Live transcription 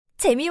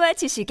재미와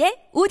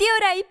지식의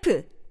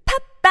오디오라이프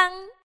팝빵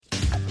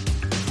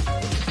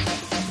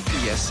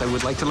Yes, I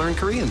would like to learn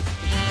Korean.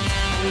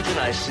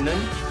 홍준아 씨는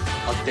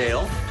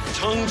어때요?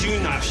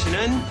 정준하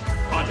씨는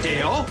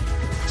어때요?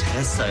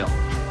 잘했어요.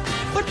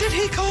 What did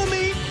he call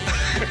me?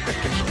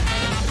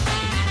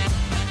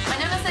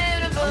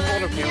 안녕하세요,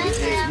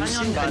 여러분.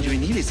 무슨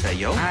반주인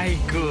일이세요?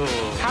 아이고,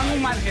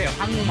 한국말 해요,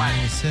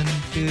 한국말. 무슨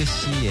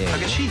뜻이에요?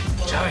 아가씨,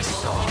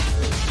 잘했어.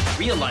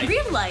 Real life.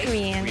 Real life.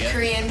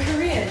 Korean.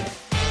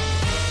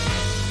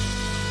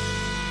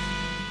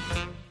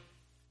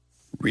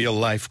 Real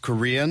life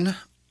Korean.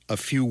 A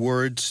few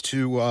words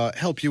to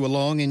help you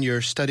along in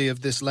your study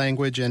of this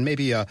language and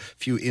maybe a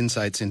few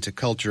insights into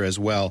culture as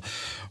well.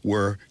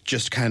 We're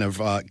just kind of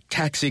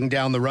taxiing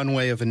down the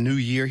runway of a new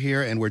year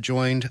here, and we're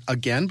joined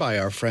again by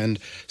our friend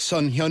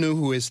Sun Hyunwoo,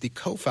 who is the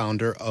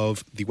co-founder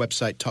of the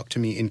website Talk to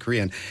Me in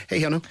Korean.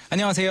 Hey, Hyunwoo.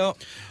 안녕하세요.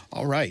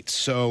 All right,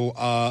 so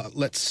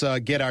let's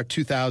get our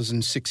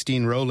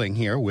 2016 rolling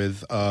here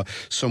with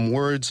some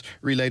words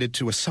related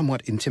to a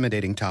somewhat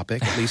intimidating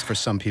topic, at least for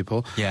some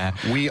people. Yeah.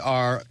 We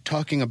are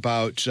talking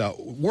about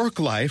work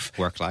life.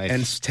 Work life.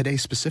 And today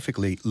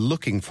specifically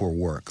looking for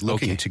work,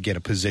 looking to get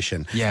a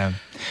position. Yeah.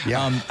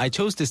 Yeah. I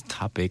chose this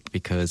topic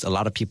because a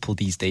lot of people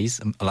these days,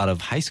 a lot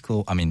of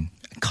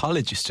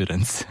college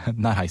students,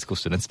 not high school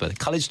students, but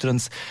college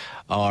students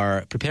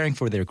are preparing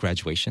for their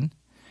graduation.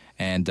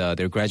 And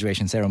their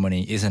graduation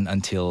ceremony isn't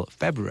until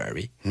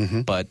February.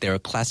 Mm-hmm. But their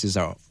classes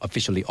are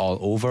officially all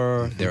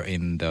over. Mm-hmm. They're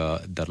in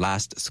the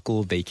last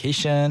school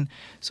vacation.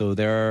 So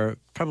they're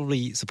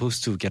probably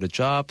supposed to get a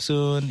job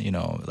soon,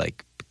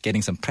 like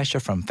getting some pressure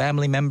from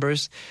family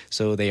members.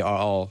 So they are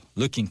all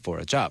looking for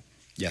a job.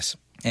 Yes.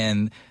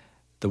 And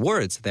the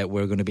words that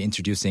we're going to be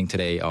introducing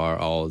today are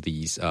all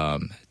these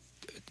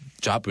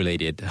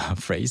job-related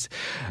phrases.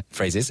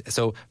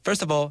 So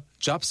first of all,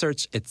 job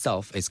search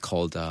itself is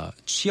called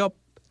취업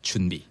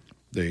준비.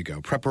 There you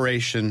go.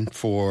 Preparation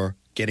for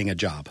getting a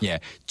job. Yeah.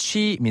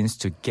 취 means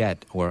to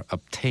get or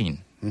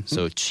obtain. Mm-hmm.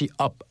 So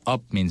취업,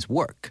 up means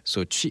work.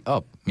 So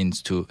취업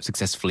means to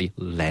successfully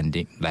land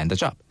a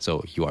job.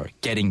 So you are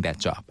getting that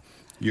job.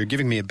 You're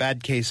giving me a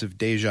bad case of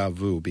deja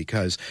vu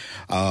because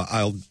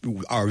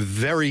our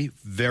very,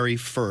 very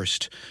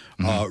first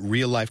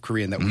real-life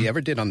Korean that we ever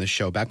did on this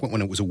show, back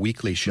when it was a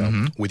weekly show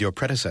with your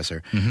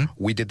predecessor,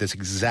 we did this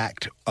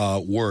exact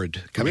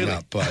word coming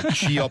up,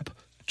 취업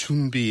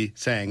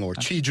준비생 or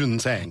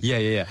취준생.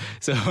 Yeah.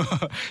 So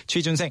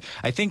취준생,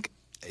 I think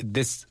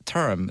this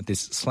term,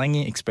 this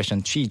slangy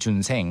expression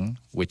취준생,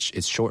 which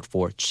is short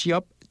for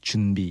취업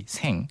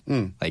준비생,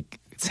 like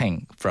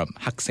생 from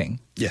학생.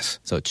 Yes.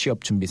 So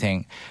취업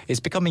준비생 is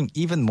becoming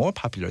even more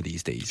popular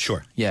these days.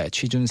 Sure. Yeah,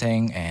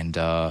 취준생, and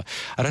I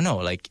don't know,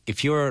 like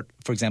if you're,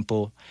 for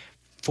example,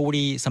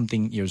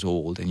 40-something years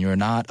old and you're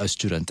not a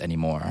student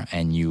anymore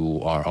and you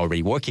are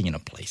already working in a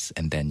place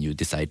and then you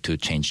decide to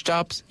change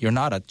jobs, you're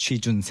not a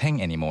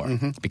취준생 anymore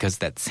because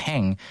that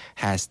생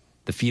has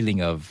the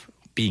feeling of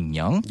being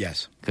young.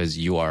 Yes. Because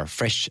you are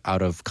fresh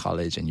out of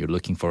college and you're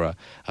looking for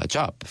a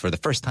job for the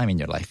first time in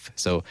your life.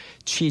 So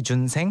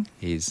취준생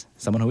is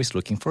someone who is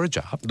looking for a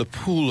job. The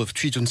pool of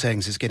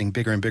취준생s is getting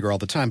bigger and bigger all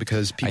the time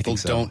because people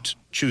don't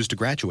choose to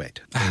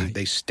graduate.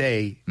 They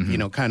stay,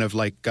 kind of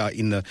like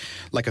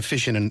like a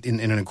fish in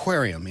an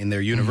aquarium in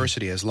their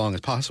university as long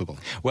as possible.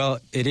 Well,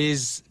 it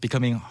is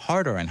becoming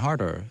harder and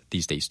harder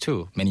these days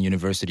too. Many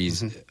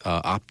universities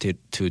opted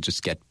to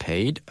just get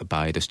paid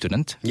by the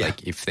student. Yeah.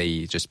 Like if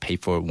they just pay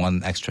for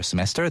one extra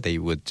semester, they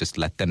would just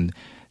let them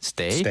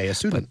stay a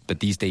student. But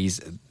these days,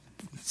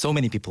 too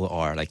many people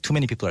are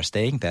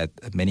staying that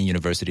many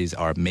universities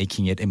are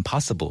making it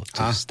impossible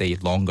to stay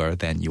longer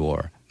than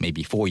your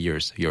maybe 4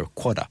 years, your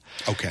quota.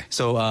 Okay.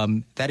 So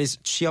that is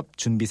취업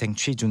준비생,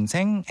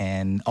 취준생,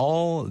 and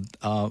all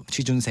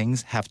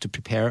취준생s have to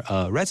prepare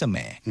a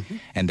resume,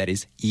 and that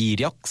is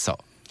이력서.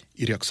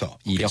 이력서.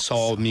 이력서.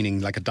 So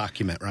meaning like a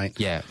document, right?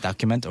 Yeah,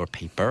 document or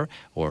paper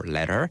or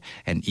letter.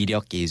 And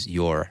이력 is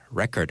your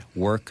record,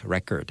 work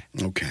record.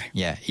 Okay.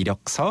 Yeah,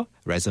 이력서,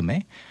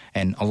 resume.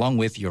 And along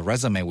with your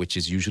resume, which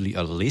is usually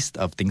a list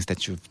of things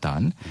that you've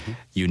done,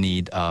 you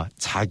need a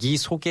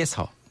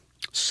자기소개서.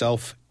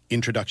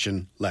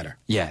 Self-introduction letter.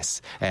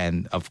 Yes,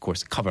 and of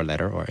course, cover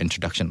letter or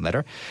introduction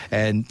letter.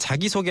 And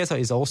자기소개서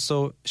is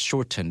also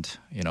shortened,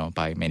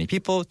 by many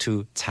people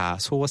to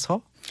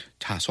자소서.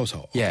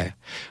 자소서. Okay. Yeah,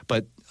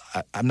 but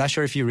I'm not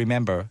sure if you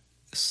remember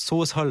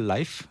소설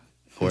life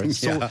or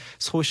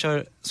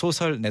social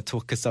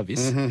network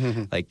service,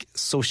 like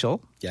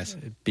social, yes,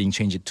 being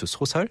changed to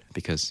소설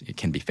because it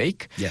can be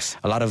fake. Yes.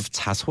 A lot of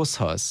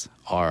자소서s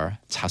are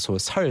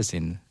자소설s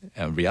in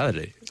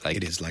reality. Like,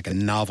 it is like a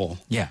novel.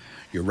 Yeah.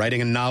 You're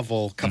writing a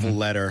novel, cover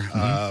letter,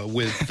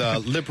 with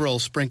liberal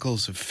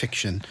sprinkles of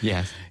fiction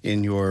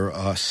in your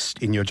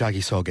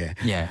자기소개.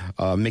 Yeah.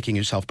 Making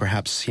yourself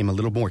perhaps seem a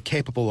little more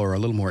capable or a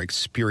little more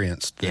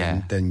experienced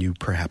than you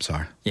perhaps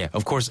are. Yeah,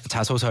 of course,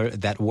 자소설,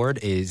 that word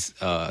is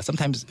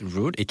sometimes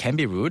rude. It can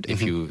be rude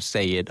if you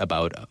say it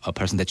about a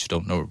person that you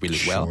don't know really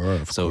well. Sure,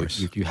 of so course.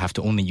 you have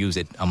to only use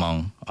it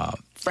among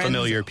friends.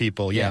 Familiar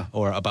people, yeah.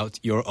 Or about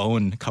your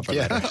own cover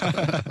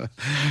letter.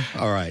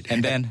 All right.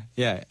 And then,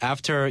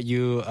 after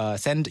you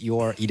send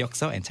your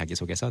이력서 and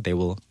자기소개서, they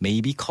will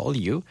maybe call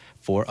you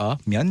for a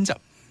면접.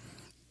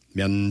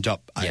 면접.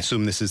 I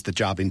assume this is the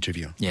job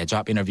interview. Yeah,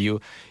 job interview.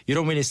 You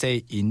don't really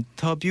say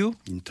interview.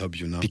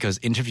 Interview, no. Because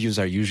interviews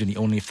are usually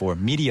only for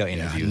media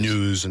interviews.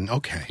 News and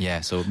okay.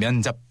 Yeah, so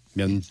면접.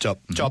 면접.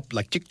 Job,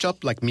 like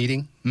직접, like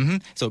meeting. Mm-hmm.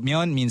 So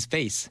면 means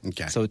face.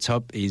 Okay. So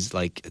접 is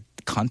like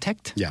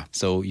contact. Yeah.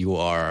 So you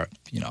are,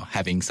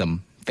 having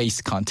some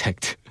face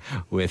contact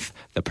with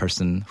the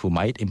person who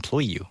might employ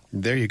you.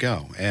 There you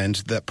go. And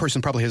the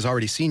person probably has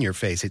already seen your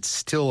face. It's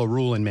still a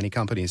rule in many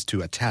companies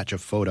to attach a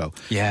photo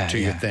to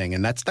your thing.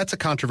 And that's a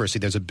controversy.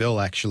 There's a bill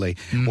actually,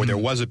 or there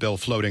was a bill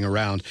floating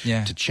around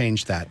to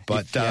change that.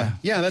 But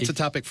that's a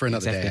topic for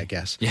another day, I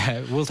guess.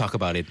 Yeah, we'll talk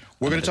about it.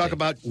 We're going to talk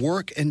about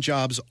work and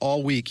jobs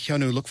all week.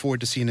 Hyunwoo, look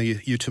forward to seeing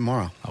you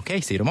tomorrow. Okay,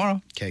 see you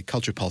tomorrow. Okay,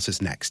 Culture Pulse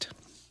is next.